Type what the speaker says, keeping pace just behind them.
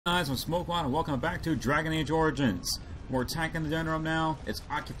Guys, I'm Smokewadgaming and welcome back to Dragon Age Origins. We're attacking the Denerim now, it's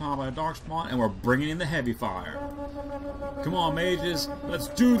occupied by a darkspawn, and we're bringing in the heavy fire. Come on mages, let's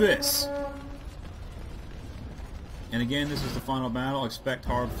do this! And again, this is the final battle, expect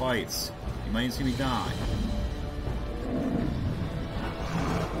hard fights. You might even see me die.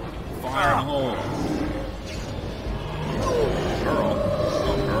 Fire in the hole. Pearl.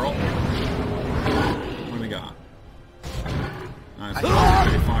 Oh, Pearl. What do we got? Nice,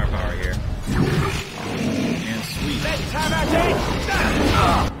 pretty firepower here. And sweet.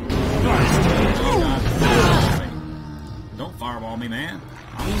 Don't fireball me, man.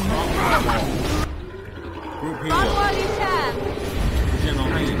 I'm fireball. Group heal. Get on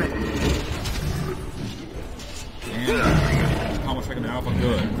me. And how much freaking alpha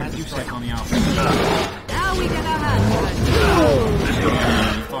good. You strike on the alpha. Now we get our hands.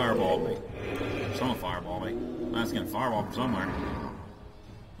 You fireball me. Someone fireball me. That's getting fireball from somewhere.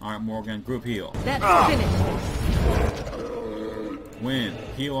 Alright, Morgan, group heal. Let's finish this. Win.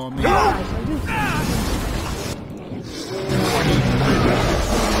 Heal on me. Push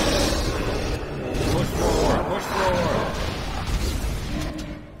forward. Push forward.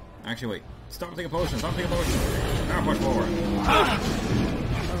 Actually, wait. Stop taking potions. Stop taking potions. Now push forward.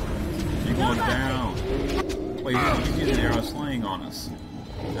 You're going down. Wait, he's using arrow slaying on us.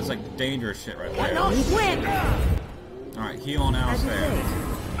 That's like dangerous shit right there. Alright, heal on Alistair.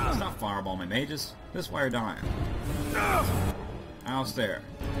 Stop fireball me, mages. This is why you're dying. Alistair.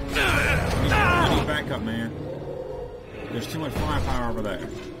 I need backup, man. There's too much firepower over there.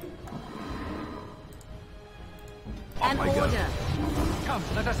 An order. Come,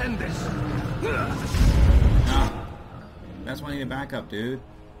 let us end this. Nah. That's why I need a backup, dude.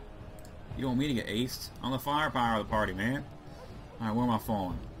 You don't want me to get aced. I'm the firepower of the party, man. Alright, where am I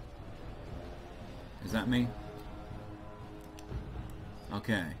falling? Is that me?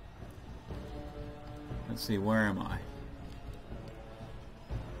 Okay. Let's see, where am I?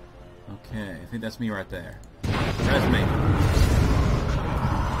 Okay, I think that's me right there. That's me.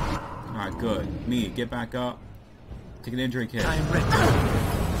 Alright, good. Me, get back up. Take an injury kit. I'm ready.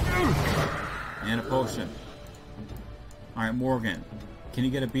 And a potion. Alright, Morgan. Can you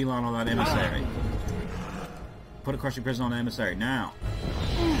get a beeline on that emissary? Put a crushing prison on the emissary, now.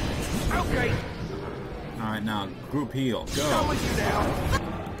 Okay. Alright, now, group heal. Go.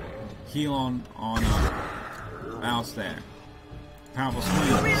 Heal on Alistair. Powerful squeeze.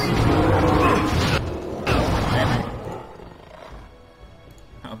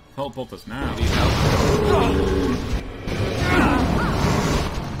 Help both us now.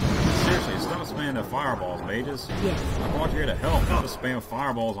 Seriously, stop spamming the fireballs, mages. Yes. I brought you here to help, not to spam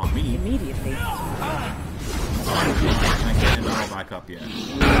fireballs on me. Immediately. I can't get all back up yet.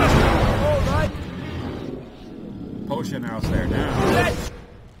 Potion Alistair now.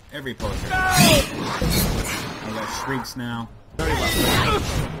 Every potion. I got shrieks now.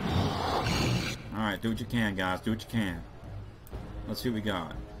 Alright, do what you can, guys. Do what you can. Let's see what we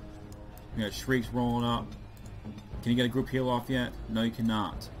got. We got shrieks rolling up. Can you get a group heal off yet? No, you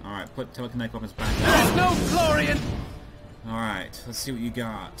cannot. Alright, put telekinetic weapons back There's no glory in. Alright, let's see what you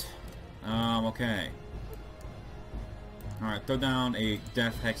got. Okay. Alright, throw down a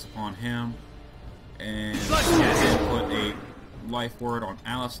death hex upon him. And put a life word on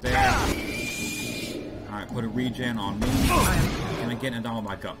Alistair. Alright, put a regen on me. Can I get Endowal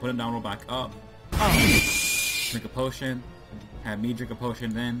back up? Put Endowal back up. Drink a potion. Have me drink a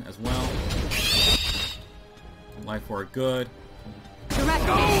potion then as well. Life word good.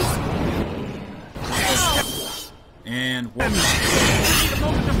 And one.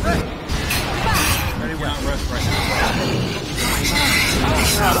 Very well. Rest right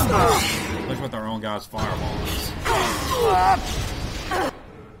now. Especially with our own guys' fireballs.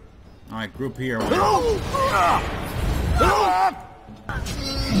 Alright, group here. How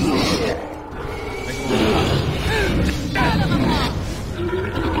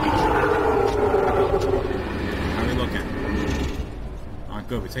are we looking? Alright,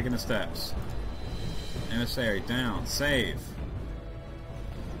 good. We're taking the steps. Emissary down. Save.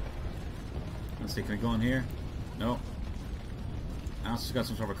 Let's see, can we go in here? Nope. Alistair's got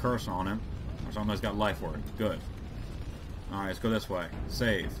some sort of a curse on him. Or something that's got life word. Good. Alright, let's go this way.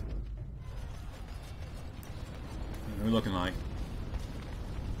 Save. What are we looking like?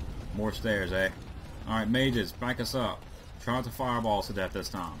 More stairs, eh? Alright, mages, back us up. Try not to fireballs to death this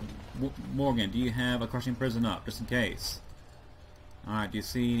time. Morgan, do you have a crushing prison up, just in case? Alright, do you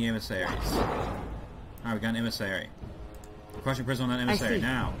see any emissaries? Alright, we got an emissary. Crushing prison on that emissary,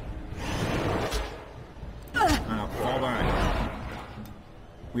 now. Now, fall back.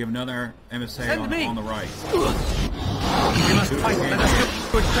 We have another emissary on the right. We must fight.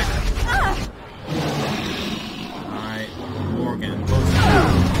 Good quickly. Alright, Morgan.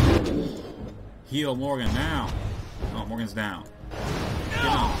 Potion. Heal Morgan now. Oh, Morgan's down. Get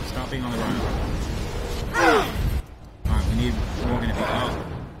on. Stop being on the ground. Alright, we need Morgan to be up.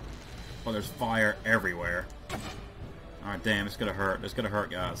 Oh, there's fire everywhere. Alright, damn, it's gonna hurt. It's gonna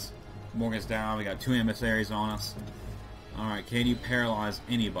hurt, guys. Morgan's down. We got 2 emissaries on us. Alright, can you paralyze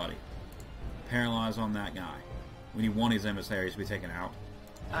anybody? Paralyze on that guy. We need one of these emissaries to be taken out.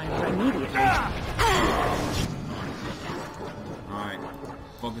 Immediately. Alright,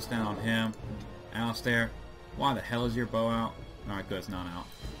 focus down on him. Alistair, why the hell is your bow out? Alright, good, it's not out.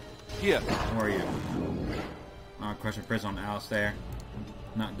 Here. Where are you? Alright, crushing prison on Alistair.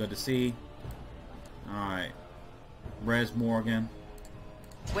 Not good to see. Alright. Res Morgan.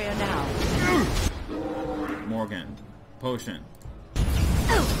 Where now? Morgan. Potion.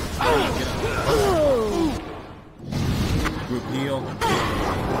 Get up. Group heal.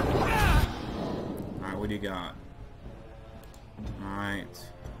 Alright, what do you got? Alright.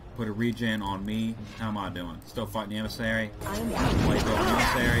 Put a regen on me. How am I doing? Still fighting the emissary. Play go on the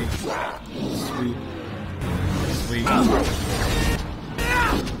emissary. Sweet. Sweet.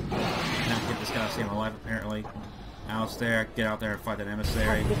 Can't get this guy to save my life apparently. Alistair, get out there and fight that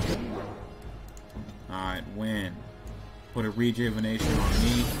emissary. Alright, win. Put a rejuvenation on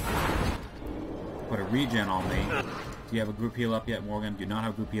me. Put a regen on me. Do you have a group heal up yet, Morgan? Do not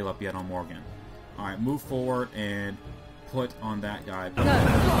have a group heal up yet on Morgan. Alright, move forward and put on that guy.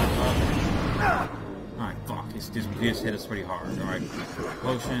 Alright, fuck. He just hit us pretty hard. Alright.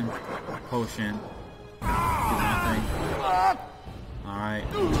 Potion. Potion. Do nothing. Alright.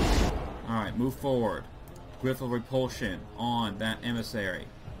 Alright, move forward. Griffle repulsion on that emissary.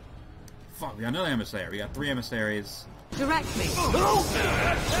 Fuck, we got another emissary. We got 3 emissaries. Direct me.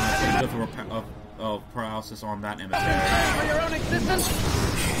 Griffle of paralysis on that emissary. For your own existence.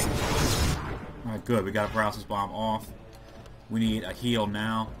 Alright, good. We got a paralysis bomb off. We need a heal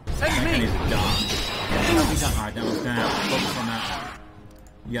now. Send me. He's done. Alright, that one's down. Focus on that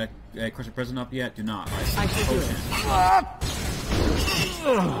one. You got a crush of prison up yet? Do not. Right, I should do it.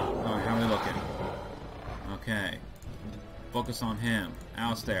 Alright, how are we looking? Okay. Focus on him.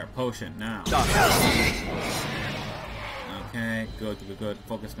 Alistair, potion, now. Okay, good, good, good.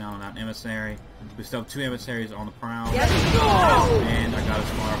 Focus down on that emissary. We still have 2 emissaries on the prowl. And I got us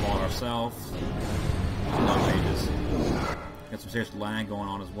fireball ourselves. Love mages. Got some serious lag going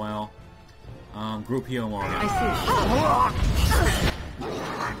on as well. Group heal Morgan. I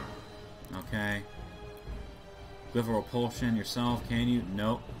see. Okay. Give a repulsion yourself, can you?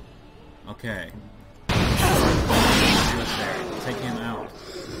 Nope. Okay. Take him out.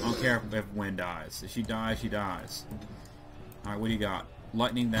 I don't care if Wynn dies. If she dies, she dies. Alright, what do you got?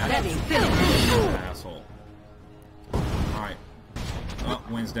 Lightning that asshole. Alright. Oh,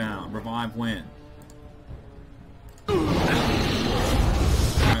 Wynn's down. Revive Wynn. Alright,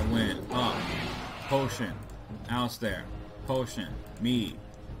 Wynn. Up. Potion. Alistair. Potion. Me.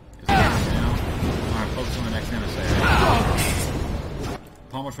 Is that down? Alright, focus on the next emissary.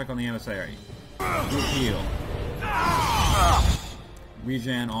 Palmer strike on the emissary. Group heal.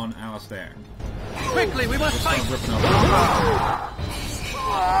 Regen on Alistair. Quickly, we must fight.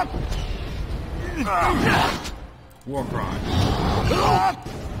 War cry.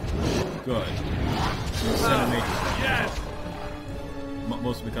 Good. 7 mages. Yes.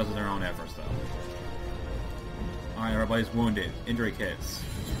 Mostly because of their own efforts, though. Alright, everybody's wounded. Injury kits.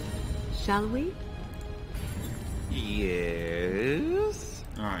 Shall we? Yes.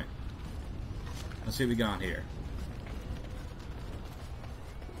 Alright. Let's see what we got here.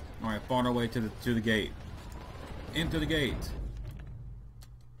 Alright, fought our way to the gate. Into the gate.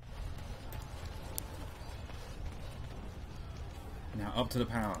 Now up to the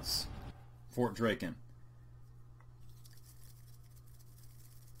palace. Fort Draken.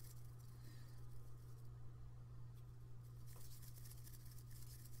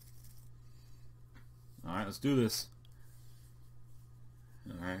 Alright, let's do this.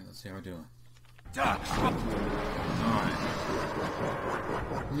 Alright, let's see how we're doing. Alright.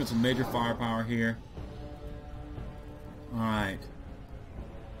 We got some major firepower here. Alright.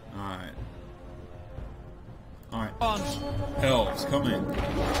 Alright. Alright. Elves, come in.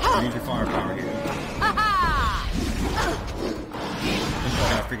 Major firepower here. This guy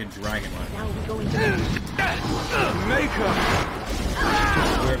got a freaking dragon left. Now we're going to Maker.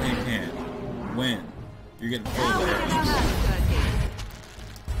 Do everything you can. Win. You're getting full of arrows.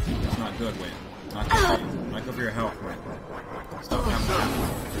 It's not good, Win. Not good for you. Not good for your health, Win. Stop coming.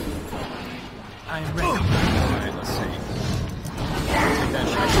 I'm ready. Alright, let's see. Take that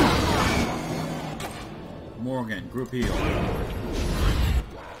dragon. Morgan, group heal.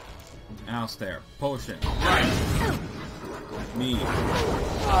 Alistair. Potion. Me. Looks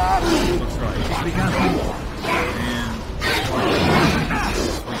right. And...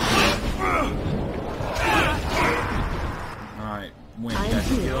 Alright, win. You guys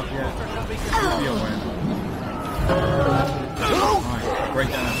can heal up yet? Heal win. Alright, break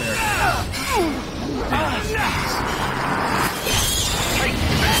down that barrier.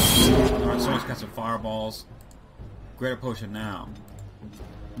 Alright, someone's got some fireballs. Greater potion now.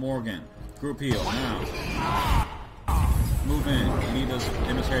 Morgan, group heal now. Move in. We need those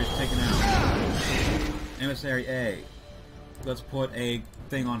emissaries taken out. Emissary A. Let's put a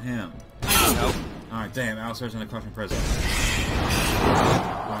thing on him. Nope. Alright, damn, Alistair's in a crushing prison.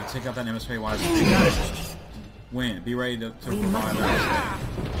 Alright, take out that emissary while it's win. Be ready to revive Alistair.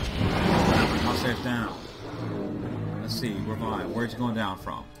 Alistair's down. Let's see, revive. Where's he going down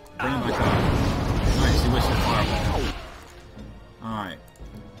from? Bring him back up. Nice, he wasted fireball. Alright.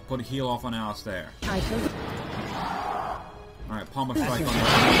 Put a heal off on Alistair. Alright, Palmer strike on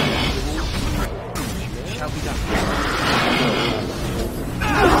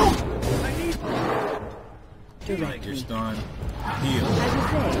Alright, you're stunned. Heal.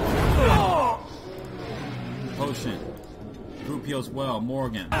 Potion. Group heals well.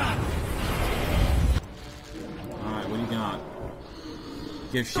 Morgan. Alright, what do you got?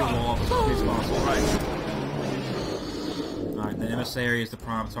 Give shield wall up as quickly as possible. Alright, the emissary is the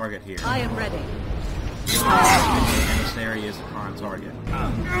prime target here. I am ready. The emissary is the prime target.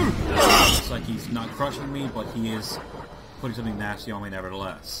 It's like he's not crushing me, but he is putting something nasty on me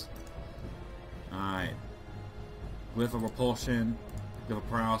nevertheless. Alright. Glyph of repulsion, glyph of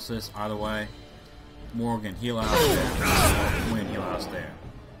paralysis, either way. Morgan, heal out there. Win, heal out there.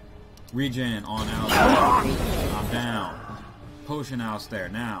 Regen on Alistair. I'm down. Potion Alistair,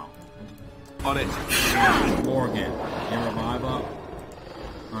 now. On it. Morgan, get revive up.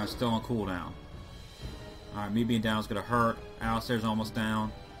 Alright, still on cooldown. Alright, me being down is gonna hurt. Alistair's almost down.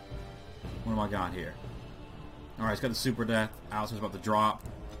 What do I got here? Alright, he's got the super death. Alistair's about to drop.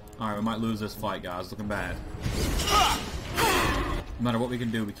 Alright, we might lose this fight, guys. Looking bad. No matter what we can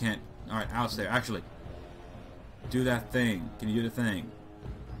do, we can't... Alright, Alistair, actually. Do that thing. Can you do the thing?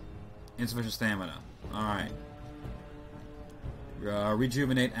 Insufficient stamina. Alright.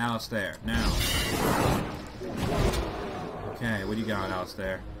 Rejuvenate Alistair. Now. Okay, what do you got,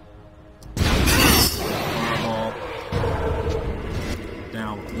 Alistair? Fireball.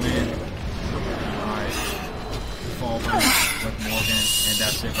 Down with wind. Alright. Fall back with Morgan. And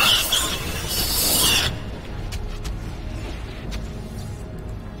that's it.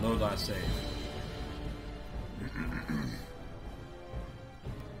 Load last save.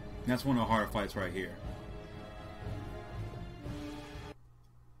 That's one of the harder fights right here.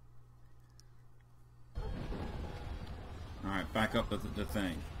 Alright, back up the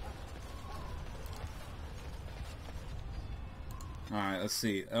thing. Alright, let's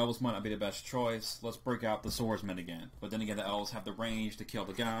see. Elves might not be the best choice. Let's break out the swordsmen again. But then again, the elves have the range to kill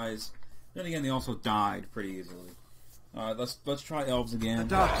the guys. Then again, they also died pretty easily. Alright, let's try elves again.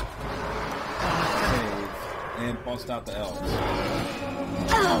 Save. And bust out the elves.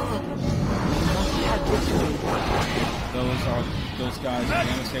 Those guys, the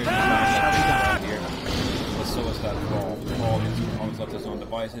emissaries right here. Let's show us that Thrall. Thrall has always left us on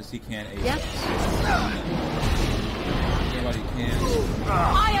devices. He can't aid us. Everybody can.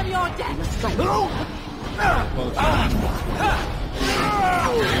 I am your death!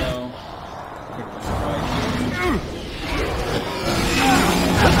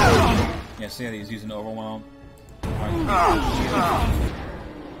 Yeah, see how he's using overwhelm.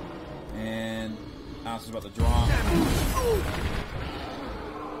 And Alice is about to drop.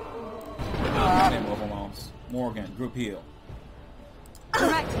 Same overwhelms. Morgan, group heal.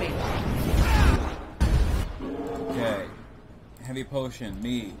 Correct me. Okay. Heavy potion,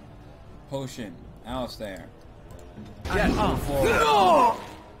 me. Potion, Alistair. Yes.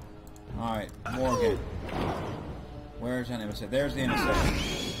 Alright, Morgan. Where's that emissary? There's the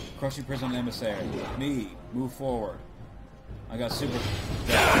emissary. Crushing prison emissary. Me, move forward. I got super.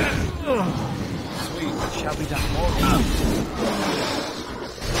 Sweet. Shall be done. Morgan.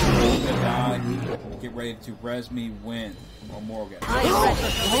 Good guy. Get ready to res me, win. Or Morgan. I am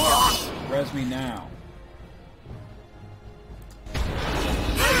ready. Res me now.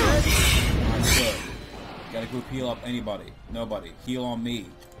 Good. Gotta group heal up anybody. Nobody. Heal on me.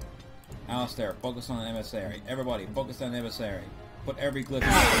 Alistair, focus on the emissary. Everybody, focus on the emissary. Put every glyph in.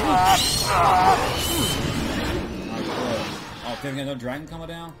 Alright, good. Oh, did we get no dragon coming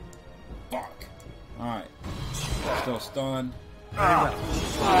down? Fuck. Alright. Still stunned. I'm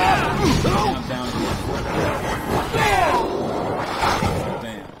down again.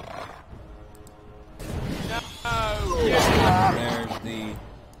 Damn.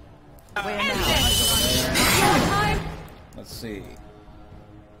 see.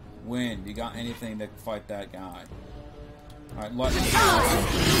 Wind, you got anything to fight that guy? Alright, let's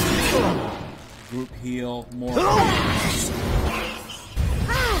group heal, more.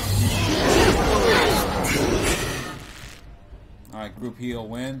 Alright, group heal,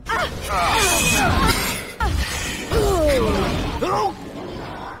 win. Alright,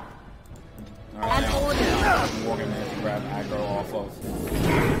 now Morgan has to grab aggro off of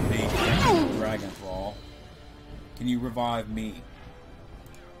the dragon thrall. Can you revive me?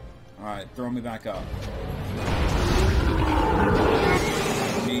 Alright, throw me back up.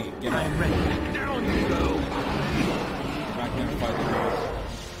 Me, get up. Down you go. Get back there and fight the guys.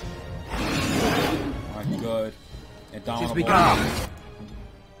 Alright, good. Indomitable.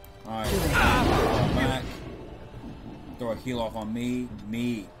 Alright, back. Throw a heal off on me.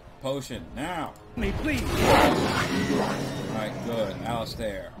 Me. Potion, now. Me, please. Alright, good.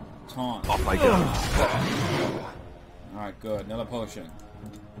 Alistair. Taunt. Off I go. Alright, good. Another potion.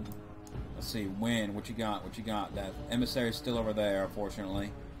 Let's see. Win. What you got? What you got? That emissary's still over there,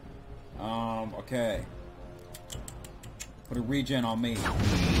 unfortunately. Okay. Put a regen on me.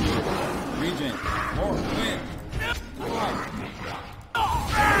 Regen. More. Win.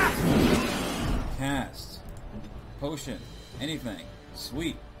 Cast. Potion. Anything.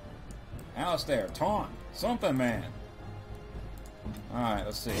 Sweet. Alistair. Taunt. Something, man. Alright,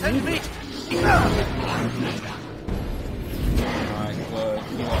 let's see. Alright, good.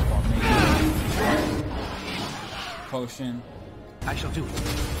 Heal up on me. Potion. I shall do it.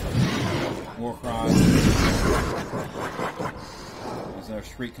 War cry. Is there a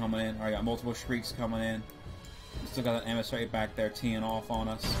shriek coming in? Alright, got multiple shrieks coming in. We still got an emissary back there teeing off on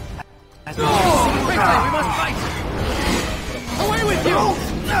us. Quickly, we must fight! Away with you!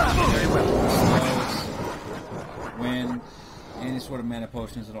 Very well. When any sort of mana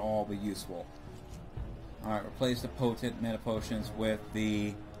potions will all be useful. Alright, replace the potent mana potions with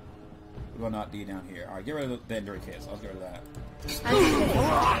the... Well, not D down here. Alright, get rid of the injury kits. I'll get rid of that.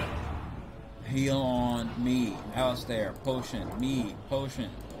 Heal on me. Alistair. Potion. Me. Potion.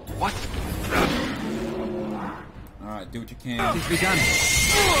 What? Alright, do what you can. Please be done.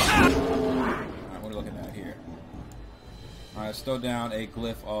 Alright, what are we looking at here? Alright, still down a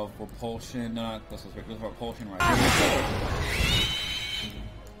glyph of repulsion. No, not glyph of repulsion right here.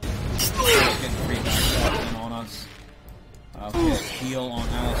 Getting 3 backstabs on us. Okay, heal on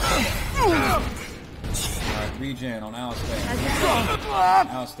Alistair. Alright, regen on Alistair.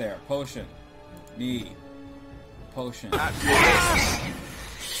 Alistair, potion. Me. Potion.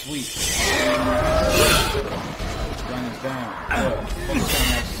 Sweet. Dragon's down. Good.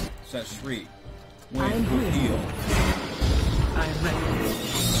 Focus on that shriek. Win. Heal. I'm ready.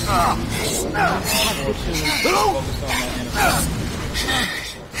 Focus on that enemy.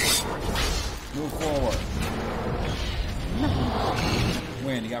 Move forward.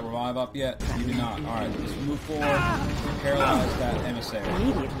 Win. You got revive up yet? You do not. Alright, just move forward and paralyze that emissary.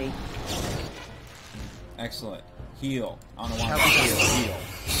 Immediately. Excellent. Heal. I don't know why I'm heal.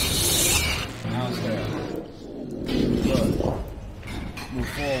 Alistair. Good. Move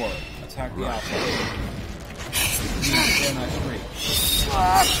forward. Attack the outside.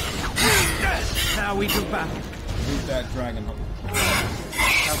 Now we do battle. Move that dragon.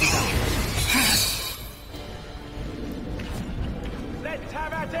 Shall we done? Let's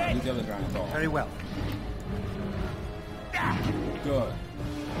have at it! Move the other dragon ball. Very well. Good.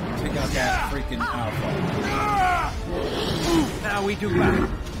 Take out that freaking alpha. Now we do battle.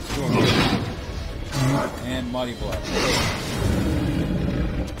 Sure. And Muddy Blood.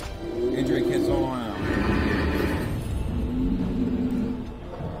 Injury kits all around.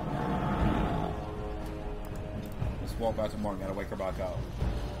 Let's walk back to Morgan. Gotta wake her back up.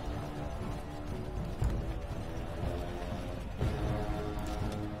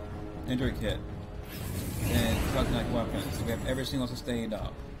 Injury kit. And cosmetic weapons. We have every single sustained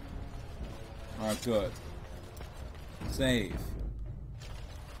up. Alright, good. Save.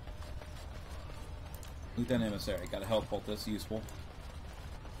 Loot that emissary. Got a health poultice, useful.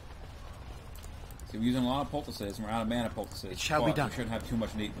 See, we're using a lot of poultices and we're out of mana poultices. It shall be done. We shouldn't have too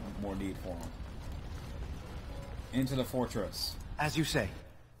much more need for them. Into the fortress. As you say.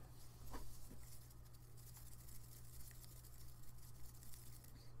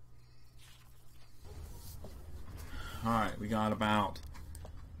 Alright, we got about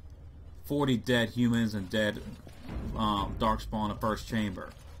 40 dead humans and dead darkspawn in the first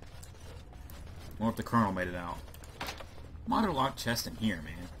chamber. I wonder if the colonel made it out. Might have a lot of chests in here,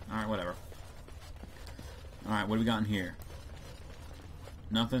 man. Alright, whatever. Alright, what do we got in here?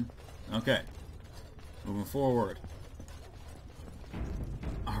 Nothing? Okay. Moving forward.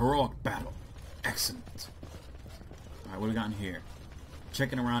 A heroic battle. Excellent. Alright, what do we got in here?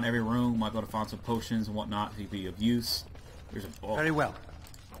 Checking around every room, might be able to find some potions and whatnot to be of use. There's a book. Very well.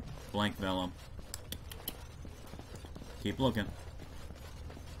 Blank vellum. Keep looking.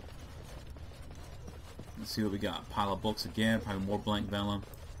 Let's see what we got. Pile of books again, probably more blank vellum.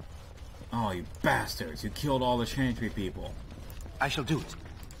 Oh, you bastards! You killed all the Chantry people. I shall do it.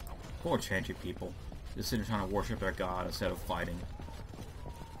 Poor Chantry people. Just sitting trying to worship their god instead of fighting.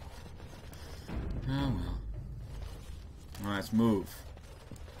 Oh well. Alright, let's move.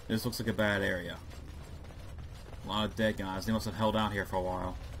 This looks like a bad area. A lot of dead guys. They must have held out here for a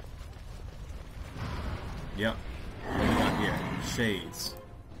while. Yep. What do we got here? Shades.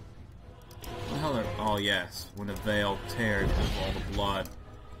 What the hell are... Oh yes. When the veil tears with all the blood,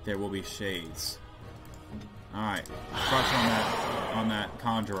 there will be shades. Alright. Crush on that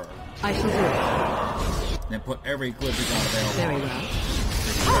conjurer. I shall do it. Then put every glyph you got available. Very well.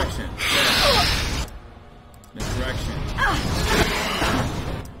 Misdirection. Misdirection.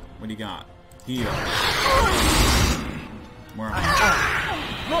 What do you got? Heal. Where am I?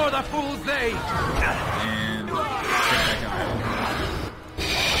 More the fools they! And get that guy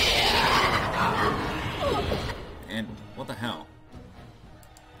out. And what the hell?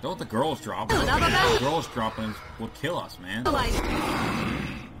 Don't the girls drop. The girls dropping will kill us, man.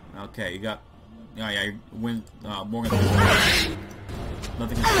 Okay, you got... Yeah, you win, Morgan.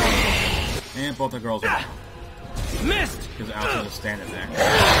 Nothing can stop. And both the girls are... Missed! Because Alice is standing there.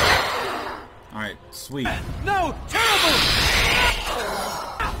 Alright, sweet. No! Terrible!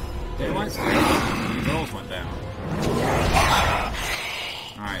 They might stand. The girls went down.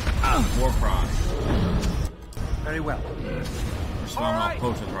 Alright, war cry. Very well. We're smelling off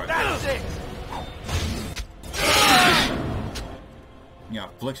potions right now. That's it! You got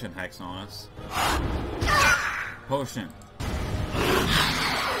affliction hex on us. Potion.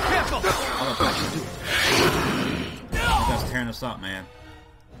 Careful! Other potion. That guy's tearing us up, man.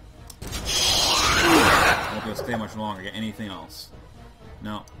 Won't be able to stay much longer. Get anything else.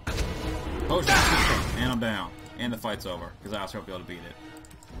 No. Potion. And I'm down. And the fight's over. Because I also won't be able to beat it.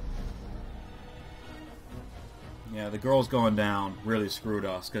 Yeah, the girls going down really screwed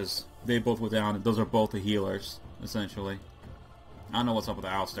us. Because they both went down. And those are both the healers, essentially. I don't know what's up with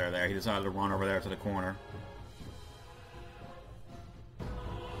the Alistair there. He decided to run over there to the corner.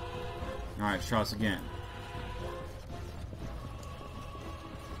 Alright, shots again.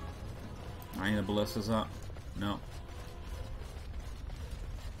 I need the ballistas up. No.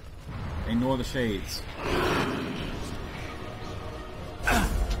 Ignore the shades.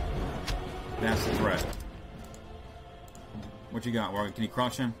 That's the threat. What you got, Morgan? Can you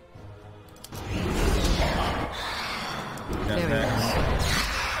crush him? That's Hex.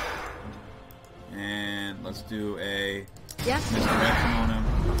 And let's do a misdirection on him.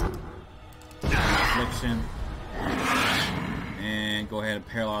 Affliction. And go ahead and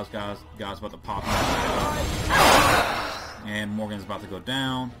paralyze guys. Guys about to pop him. And Morgan's about to go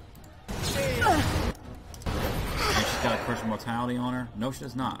down. And she's got a crushing mortality on her. No, she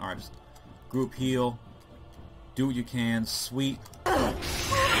does not. Alright, just group heal. Do what you can. Sweep.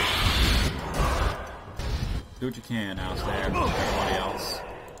 Do what you can, Alistair. Everybody else.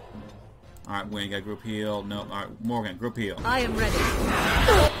 Alright, Wayne, got group heal. No, alright, Morgan, group heal. I am ready.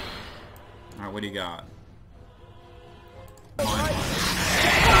 Alright, what do you got?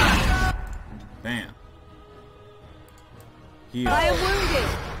 Bam. Heal. I am wounded.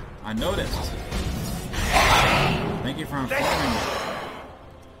 I noticed. Thank you for informing me.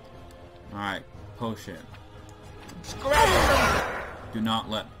 Alright, potion. Do not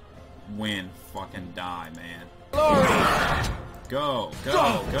let Win fucking die, man. Go, go,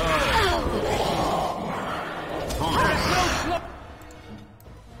 go! Come on.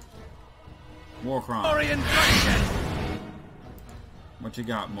 War crime. What you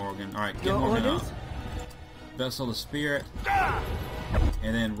got, Morgan? Alright, get Morgan up. Vessel the Spirit.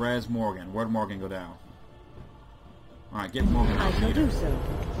 And then res Morgan. Where'd Morgan go down? Alright, get Morgan up. I shall do so.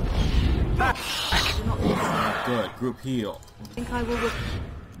 Good. Group heal. I think I will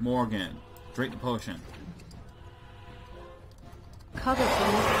Morgan. Drink the potion. cover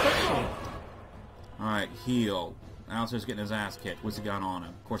from this affliction. Alright, heal. Alistair's getting his ass kicked. What's he got on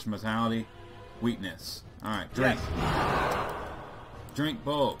him? Course of mortality. Weakness. Alright, drink. Yes. Drink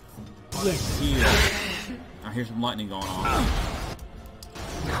both. Yes. Heal. I hear some lightning going on.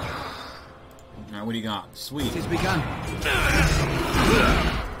 Alright, what do you got? Sweet. It has begun.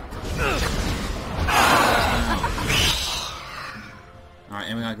 Alright,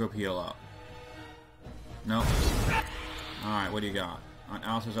 and we gotta group heal up. Nope. Alright, what do you got? Alright,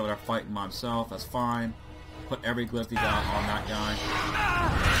 Alistair's over there fighting by himself. That's fine. Put every glyph he got on that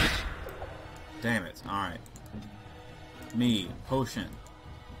guy. Damn it. Alright. Me. Potion.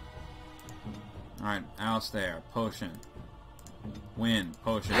 Alright, Alice there. Potion. Wind.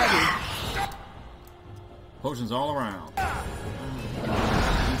 Potion. Potions all around.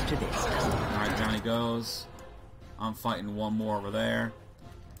 Used to this. Alright, Johnny goes. I'm fighting one more over there.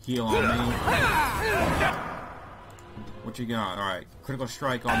 Heal on me. What you got? Alright, critical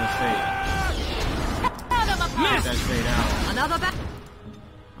strike on the shade. Get that shade out. Another back.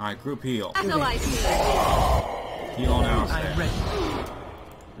 Alright, group heal. Analyze me. Heal on Alice I'm there. ready.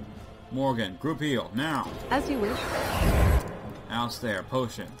 Morgan, group heal, now. As you wish. Alice there,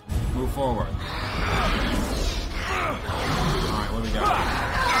 potion. Move forward. Alright, what do we got?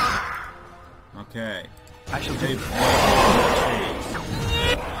 Okay. I shall Shade. do.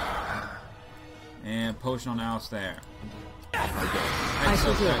 And potion on Alice there. I Hex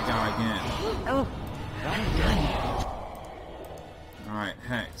shall up do that it. guy again. Oh, Alright,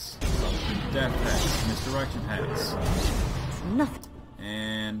 Hex. Death Hex. Misdirection Hex. it's nothing.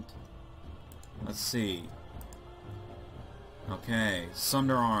 And let's see. Okay,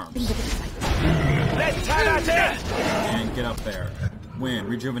 Sunder Arms. Let's have at it! And get up there. Win.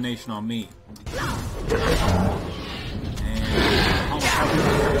 Rejuvenation on me. And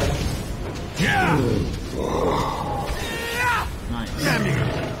nice.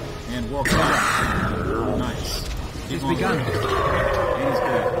 And walk out. Nice. It's begun. And he's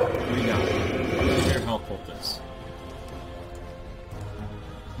good. What do you got? Very helpful this.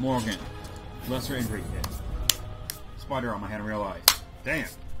 Morgan. Lesser injury kit. Spider on my hand in real life. Damn.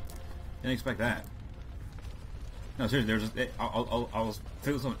 Didn't expect that. No, seriously, there's I was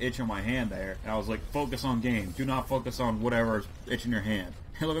feeling some itch on my hand there. And I was like, focus on game. Do not focus on whatever's itching your hand.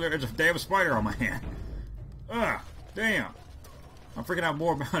 Hey, look at there. There's a damn spider on my hand. Ugh. Damn. I'm freaking out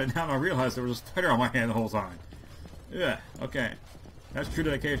more about it now than I realized there was a spider on my hand the whole time. Yeah. Okay. That's true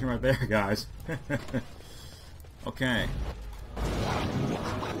dedication right there, guys. Okay.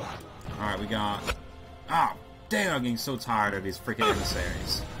 Alright, we got... Oh, damn, I'm getting so tired of these freaking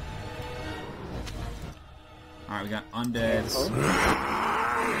emissaries. Alright, we got undeads.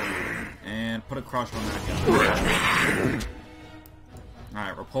 And put a crush on that guy.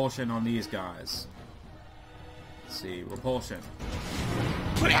 Alright, repulsion on these guys. Let's see, repulsion.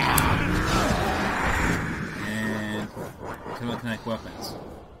 And connect weapons.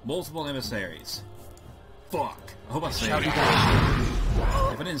 Multiple emissaries. Fuck. I hope I saved. If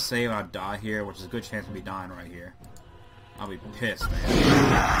I didn't save, I'd die here, which is a good chance of me dying right here. I'll be pissed,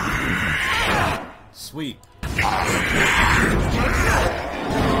 man. Sweet. I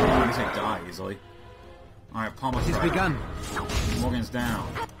guess I die easily. Alright, Palmer It's strike. begun. Morgan's down.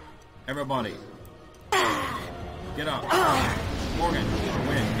 Everybody. Get up. Morgan,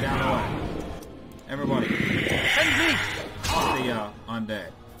 win. Get out of the way. Everybody. Send me! The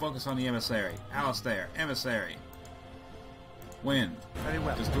undead. Focus on the emissary. Alice there. Emissary. Win. Very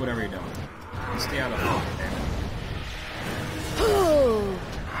well. Just do whatever you're doing. And stay out of the fog, damn it.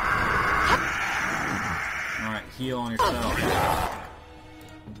 Alright, heal on yourself.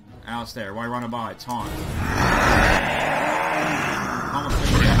 Alice there. Why running by? Taunt. Almost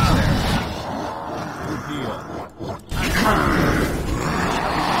there. Good heal.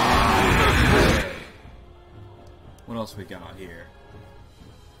 What else we got here?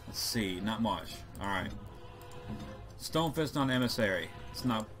 Let's see. Not much. Alright. Stone Fist on Emissary. It's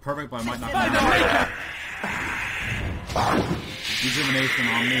not perfect, but I might not be Rejuvenation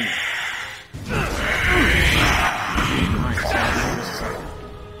on me. Nice. Just a second.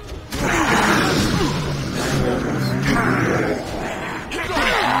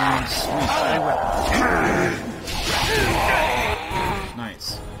 And sweet.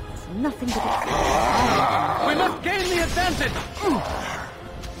 Nice. It's nothing but We must gain the advantage!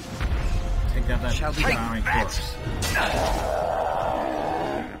 Take out that Shall we devouring take corpse.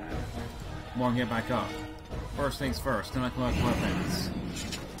 Morgan, get back up. First things first, then I collect weapons.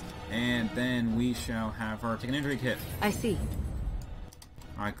 And then we shall have her take an injury kit. I see.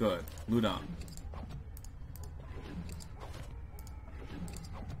 Alright, good. Loot up.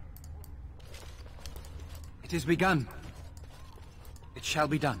 It is begun. It shall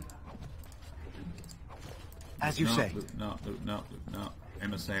be done. As you No, say. loot, no, loot, no, loot, no.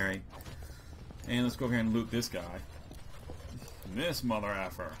 Emissary. And let's go over here and loot this guy. This mother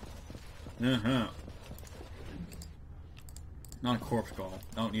effer. Uh-huh. Not a corpse skull.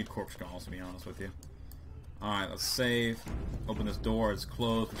 I don't need corpse skulls, to be honest with you. Alright, let's save. Open this door. It's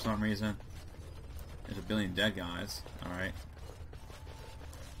closed for some reason. There's a billion dead guys. Alright.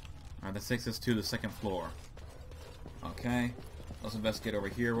 Alright, that takes us to the second floor. Okay. Let's investigate over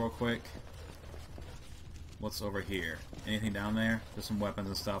here real quick. What's over here? Anything down there? There's some weapons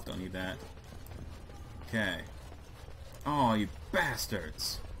and stuff. Don't need that. Okay. Oh, you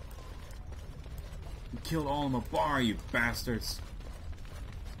bastards. You killed all in the bar, you bastards.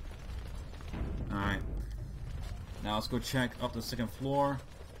 Alright. Now let's go check up the second floor.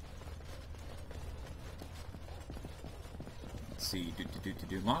 Let's see.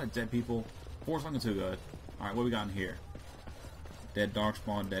 A lot of dead people. Force looking too good. Alright, what we got in here? Dead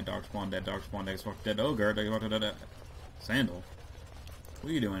darkspawn, dead darkspawn, dead darkspawn, dead ogre, dead Sandal. What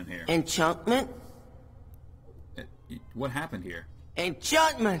are you doing in here? Enchantment? What happened here?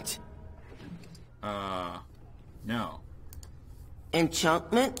 Enchantment! No.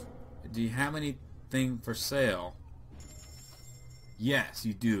 Enchantment? Do you have anything for sale? Yes,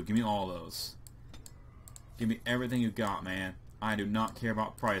 you do. Give me all those. Give me everything you got, man. I do not care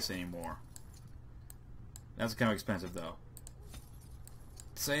about price anymore. That's kind of expensive, though.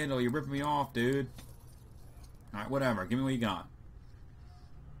 Sandal, you're ripping me off, dude. Alright, whatever. Give me what you got.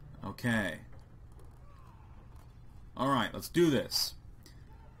 Okay. Alright, let's do this.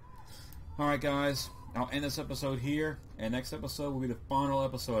 Alright, guys. I'll end this episode here, and next episode will be the final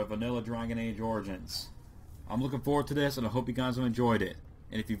episode of Vanilla Dragon Age Origins. I'm looking forward to this, and I hope you guys have enjoyed it.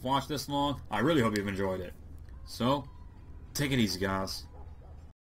 And if you've watched this long, I really hope you've enjoyed it. So, take it easy, guys.